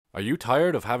Are you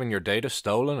tired of having your data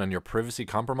stolen and your privacy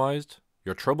compromised?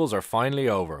 Your troubles are finally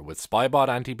over with Spybot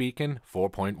Anti-Beacon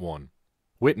 4.1.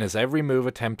 Witness every move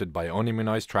attempted by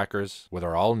unimmunized trackers with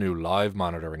our all-new live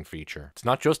monitoring feature. It's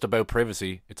not just about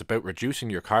privacy, it's about reducing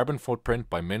your carbon footprint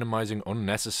by minimizing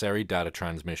unnecessary data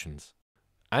transmissions.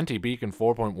 Anti-Beacon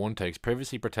 4.1 takes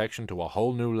privacy protection to a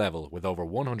whole new level with over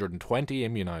 120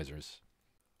 immunizers.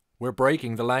 We're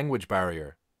breaking the language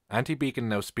barrier. Anti-Beacon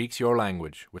now speaks your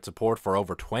language with support for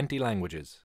over 20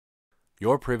 languages.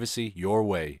 Your privacy, your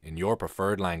way, in your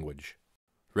preferred language.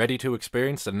 Ready to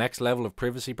experience the next level of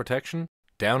privacy protection?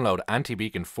 Download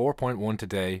Anti-Beacon 4.1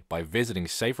 today by visiting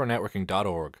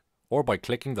safernetworking.org or by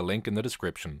clicking the link in the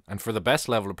description. And for the best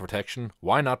level of protection,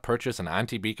 why not purchase an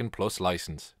Anti-Beacon Plus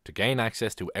license to gain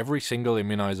access to every single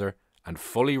immunizer and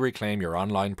fully reclaim your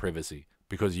online privacy,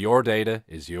 because your data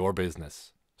is your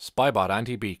business. Spybot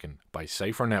Anti-Beacon by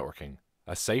Safer Networking.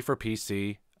 A safer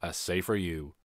PC, a safer you.